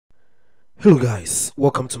Hello guys,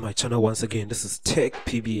 welcome to my channel once again. This is Tech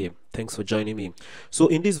PBA. Thanks for joining me. So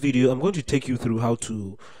in this video I'm going to take you through how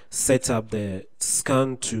to set up the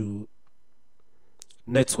scan to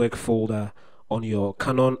network folder on your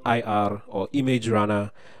Canon IR or image runner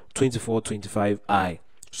 2425i.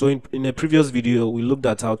 So in a previous video we looked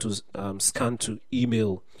at how to scan to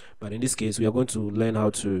email, but in this case we are going to learn how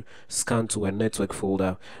to scan to a network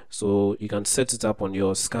folder. So you can set it up on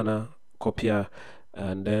your scanner copier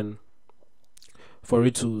and then for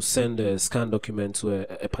it to send a scan document to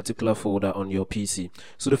a particular folder on your PC.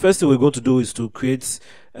 So the first thing we're going to do is to create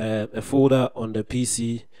a folder on the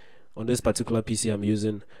PC, on this particular PC I'm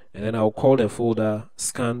using, and then I'll call the folder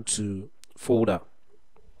scan to folder.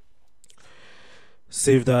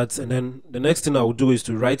 Save that, and then the next thing I will do is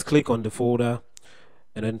to right click on the folder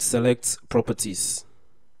and then select properties.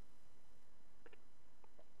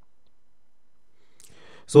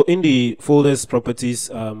 So in the folders properties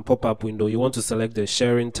pop-up window, you want to select the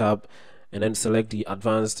sharing tab and then select the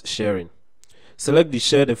advanced sharing. Select the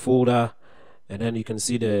share the folder, and then you can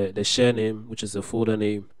see the share name, which is the folder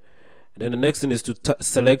name. And then the next thing is to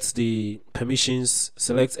select the permissions,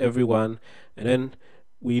 select everyone, and then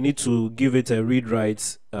we need to give it a read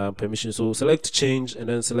write permission. So select change and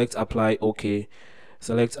then select apply OK.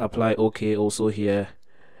 Select apply OK also here.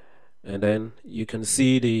 And then you can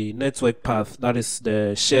see the network path, that is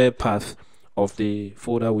the share path of the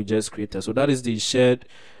folder we just created. So that is the shared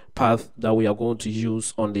path that we are going to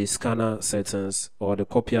use on the scanner settings or the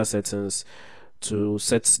copier settings to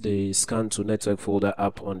set the scan to network folder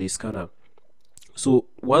up on the scanner. So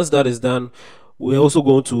once that is done, we're also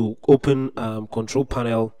going to open control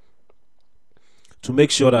panel to make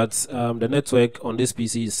sure that the network on this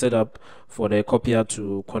PC is set up for the copier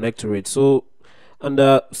to connect to it. So and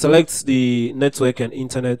select the network and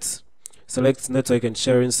internet, select network and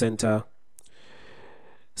sharing center,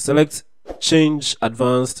 select change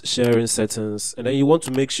advanced sharing settings, and then you want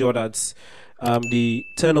to make sure that the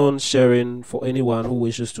turn on sharing for anyone who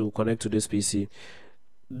wishes to connect to this PC,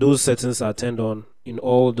 those settings are turned on in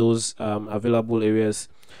all those available areas.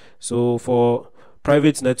 So for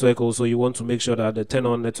private network also, you want to make sure that the turn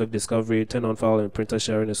on network discovery, turn on file and printer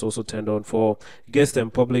sharing is also turned on. For guest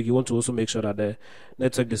and public, you want to also make sure that the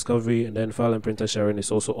network discovery and then file and printer sharing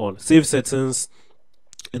is also on. Save settings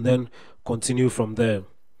and then continue from there.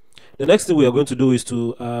 The next thing we are going to do is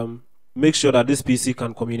to make sure that this PC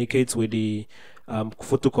can communicate with the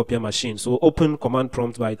photocopier machine. So open command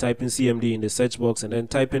prompt by typing CMD in the search box and then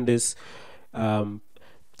type in this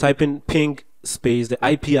type in ping space the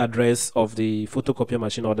IP address of the photocopier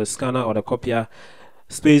machine or the scanner or the copier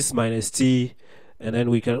space -T, and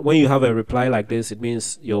then we can, when you have a reply like this, it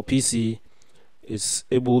means your PC is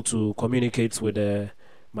able to communicate with the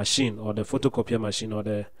machine or the photocopier machine or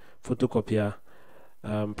the photocopier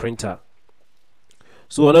printer.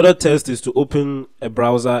 So another test is to open a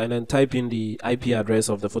browser and then type in the IP address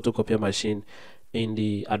of the photocopier machine in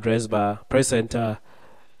the address bar, press enter.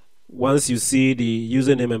 Once you see the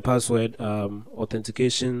username and password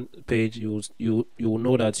authentication page, you will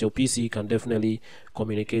know that your PC can definitely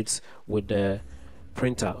communicate with the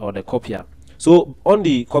printer or the copier. So on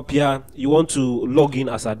the copier, you want to log in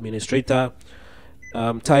as administrator,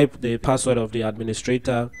 type the password of the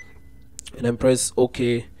administrator, and then press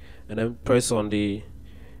OK, and then press on the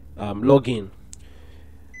login.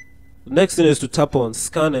 Next thing is to tap on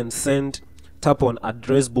scan and send, tap on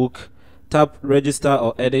address book, tap register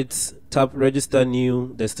or edit, tap register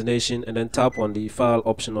new destination, and then tap on the file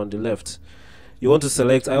option on the left. You want to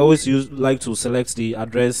select, I always like to select the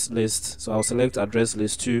address list, so I'll select address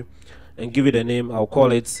list 2 and give it a name. I'll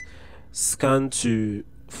call it scan to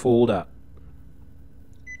folder.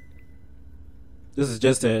 This is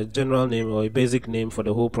just a general name or a basic name for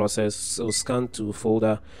the whole process. So scan to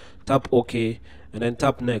folder, tap OK, and then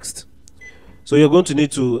tap next. So you're going to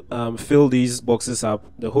need to fill these boxes up.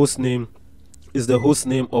 The host name is the host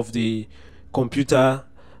name of the computer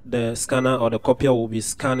the scanner or the copier will be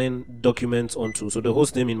scanning documents onto. So the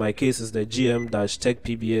host name in my case is the GM-Tech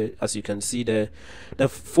PBA, as you can see there. The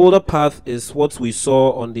folder path is what we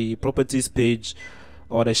saw on the properties page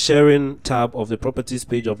or the sharing tab of the properties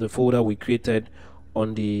page of the folder we created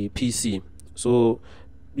on the PC. So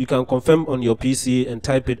you can confirm on your PC and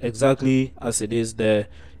type it exactly as it is there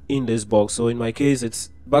in this box. So in my case it's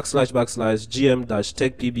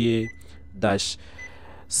 //GM-Tech PBA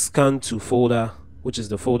scan to folder, which is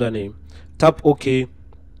the folder name. Tap OK,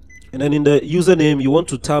 and then in the username you want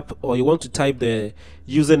to tap or you want to type the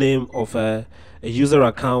username of a user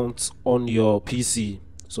account on your PC.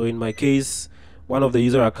 So in my case, one of the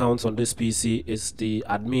user accounts on this PC is the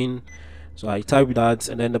admin So I type that,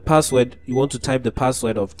 and then the password, you want to type the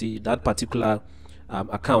password of that particular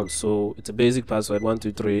account. So it's a basic password,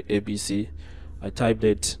 123 ABC. I typed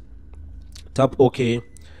it, tap OK,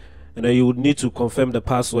 and then you would need to confirm the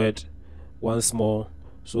password once more.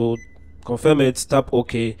 So confirm it, tap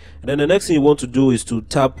OK, and then the next thing you want to do is to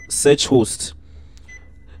tap search host.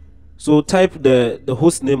 So type the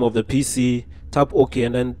host name of the PC, tap OK,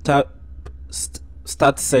 and then tap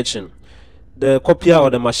start searching. The copier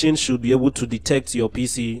or the machine should be able to detect your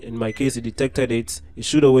PC. In my case, it detected it. It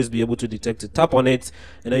should always be able to detect it. Tap on it,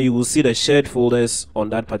 and then you will see the shared folders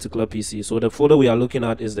on that particular PC. So the folder we are looking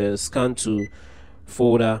at is the scan to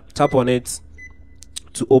folder. Tap on it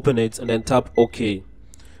to open it, and then tap OK.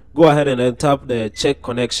 Go ahead and then tap the check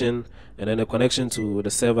connection, and then the connection to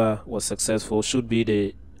the server was successful. Should be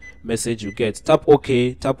the message you get. Tap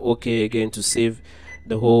OK again to save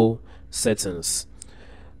the whole settings.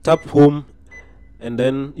 Tap home, and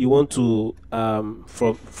then you want to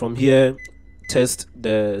from here test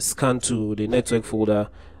the scan to the network folder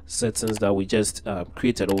settings that we just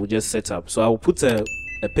created, or we just set up. So I'll put a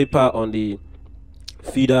paper on the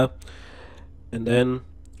feeder and then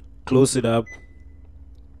close it up.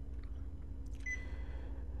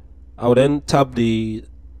 I'll then tap the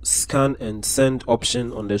scan and send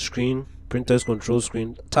option on the screen, printer's control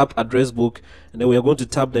screen, tap address book, and then we are going to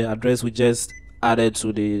tap the address we just added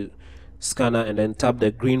to the scanner, and then tap the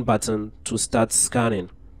green button to start scanning.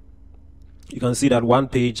 You can see that one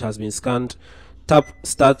page has been scanned. Tap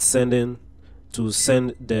start sending to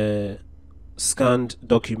send the scanned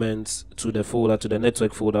documents to the folder, to the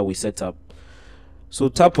network folder we set up. So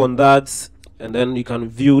tap on that, and then you can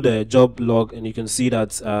view the job log, and you can see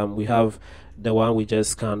that we have the one we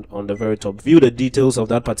just scanned on the very top. View the details of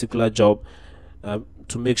that particular job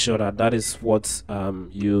to make sure that that is what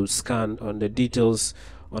you scanned on the details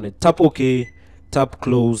on it. Tap OK, tap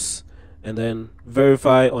close, and then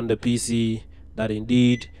verify on the PC that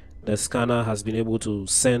indeed the scanner has been able to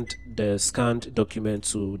send the scanned document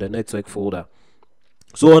to the network folder.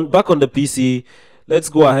 So back on the PC, let's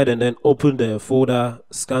go ahead and then open the folder,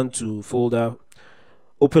 scan to folder,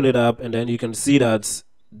 open it up, and then you can see that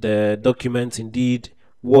the document indeed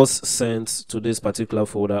was sent to this particular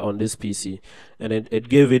folder on this PC, and it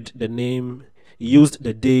gave it the name, used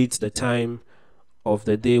the date, the time of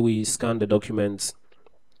the day we scanned the documents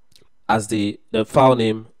as the file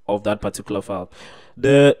name of that particular file.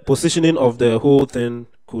 The positioning of the whole thing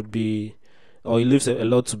could be, or it leaves a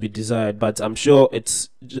lot to be desired, but I'm sure it's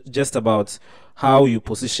just about how you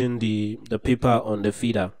position the paper on the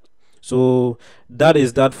feeder. So that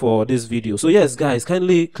is that for this video. So yes guys,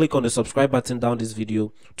 kindly click on the subscribe button down this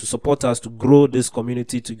video to support us to grow this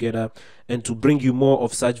community together and to bring you more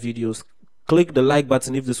of such videos. Click the like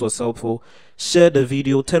button if this was helpful, share the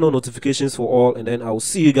video, turn on notifications for all, and then I'll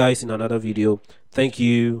see you guys in another video. Thank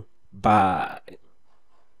you, bye.